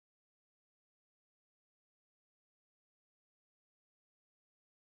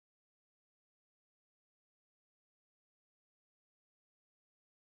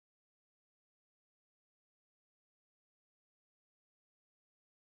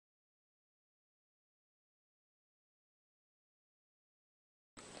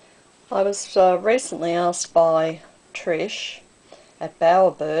I was recently asked by Trish at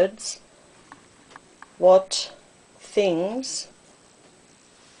Bowerbirds what things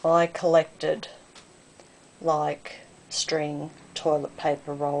I collected, like string, toilet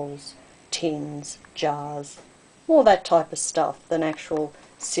paper rolls, tins, jars, all that type of stuff, than actual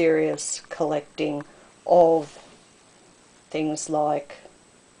serious collecting of things like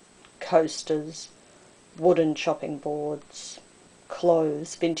coasters, wooden chopping boards,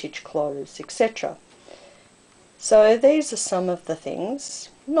 clothes, vintage clothes, etc. So these are some of the things,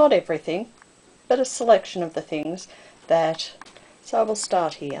 not everything, but a selection of the things that, so I will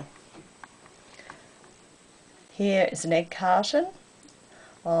start here. Here is an egg carton.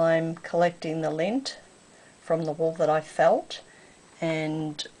 I'm collecting the lint from the wool that I felt,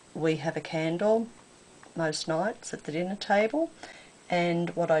 and we have a candle most nights at the dinner table, and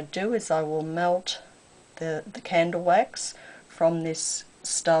what I do is I will melt the candle wax from this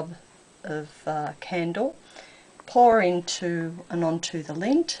stub of candle, pour into and onto the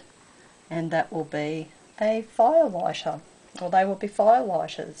lint, and that will be a fire lighter, or they will be fire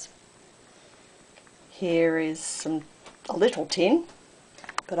lighters. Here is a little tin,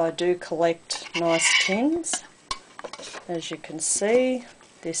 but I do collect nice tins. As you can see,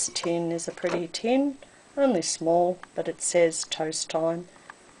 this tin is a pretty tin, only small, but it says toast time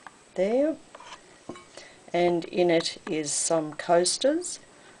there. And in it is some coasters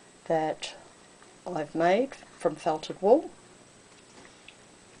that I've made from felted wool.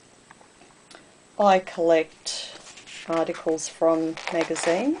 I collect articles from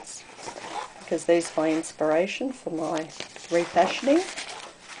magazines because these are my inspiration for my refashioning,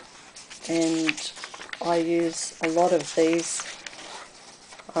 and I use a lot of these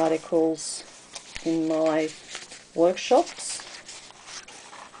articles in my workshops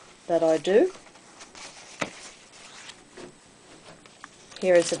that I do.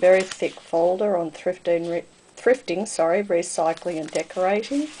 Here is a very thick folder on thrifting, recycling and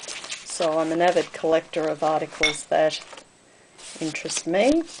decorating. So I'm an avid collector of articles that interest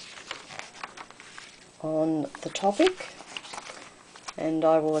me on the topic, and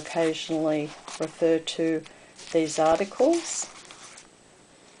I will occasionally refer to these articles.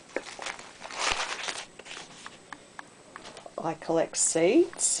 I collect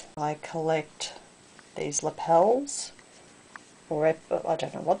seeds. I collect these lapels, or I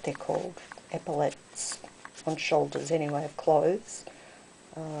don't know what they're called, epaulets on shoulders anyway of clothes,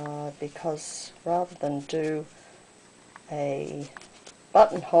 because rather than do a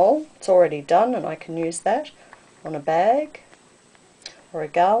buttonhole, it's already done and I can use that on a bag or a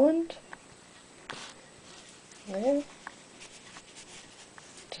garland. There,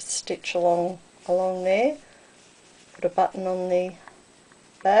 just stitch along there, put a button on the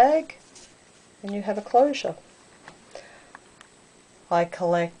bag, and you have a closure. I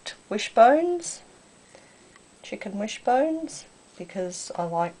collect wishbones, chicken wishbones, because I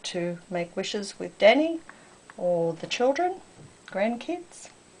like to make wishes with Danny or the children, grandkids.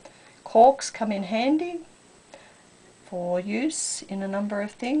 Corks come in handy for use in a number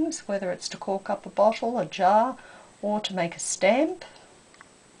of things, whether it's to cork up a bottle, a jar, or to make a stamp.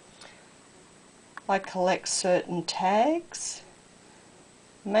 I collect certain tags,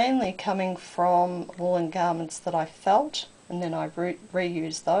 mainly coming from woolen garments that I felt, and then I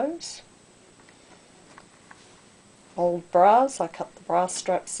reuse those. Old bras, I cut the bra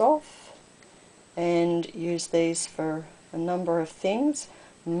straps off and use these for a number of things,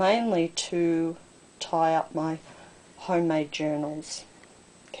 mainly to tie up my homemade journals,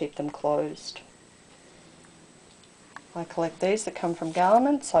 keep them closed. I collect these that come from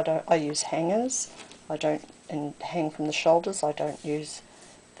garments. I use hangers. And hang from the shoulders. I don't use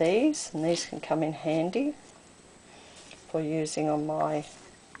these, and these can come in handy for using on my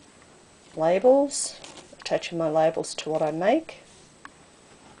labels, attaching my labels to what I make.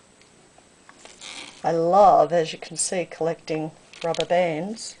 I love, as you can see, collecting rubber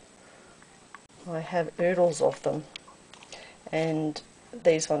bands. I have oodles of them, and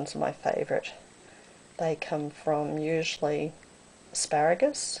these ones are my favourite. They come from usually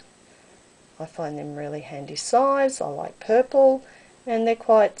asparagus. I find them really handy size. I like purple, and they're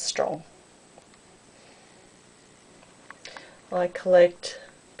quite strong. I collect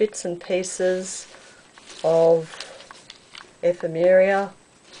bits and pieces of ephemera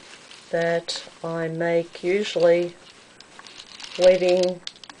that I make, usually wedding,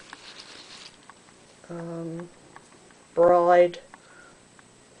 bride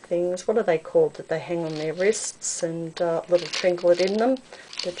things. What are they called that they hang on their wrists, and a little trinket in them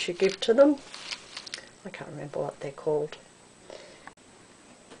that you give to them? I can't remember what they're called.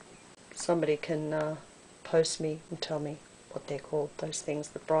 Somebody can post me and tell me what they're called, those things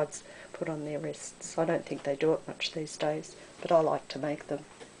that brides put on their wrists. I don't think they do it much these days, but I like to make them.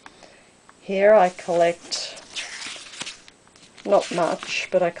 Here I collect, not much,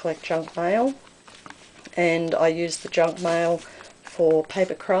 but I collect junk mail, and I use the junk mail for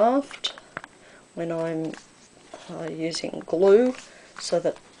paper craft when I'm using glue, so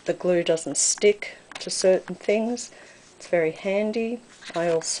that the glue doesn't stick to certain things. It's very handy. I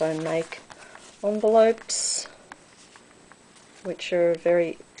also make envelopes, which are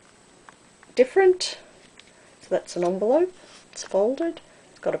very different. So that's an envelope, it's folded,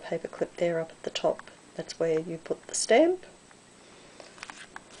 it's got a paper clip there up at the top, that's where you put the stamp.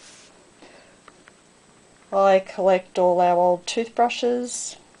 I collect all our old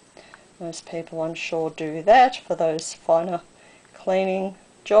toothbrushes. Most people, I'm sure, do that for those finer cleaning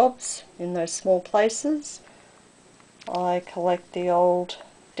jobs in those small places. I collect the old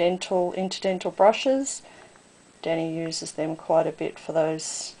interdental brushes. Danny uses them quite a bit for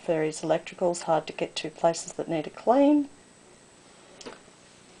those various electricals, hard to get to places that need a clean.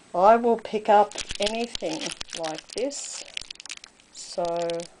 I will pick up anything like this. So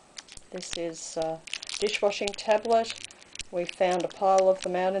this is a dishwashing tablet. We found a pile of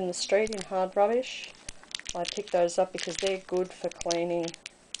them out in the street in hard rubbish. I pick those up because they're good for cleaning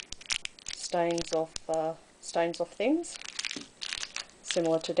stains off things.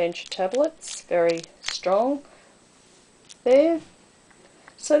 Similar to denture tablets, very strong there.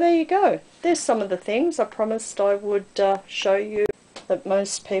 So there you go. There's some of the things I promised I would show you that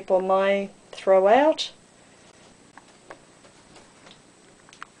most people may throw out.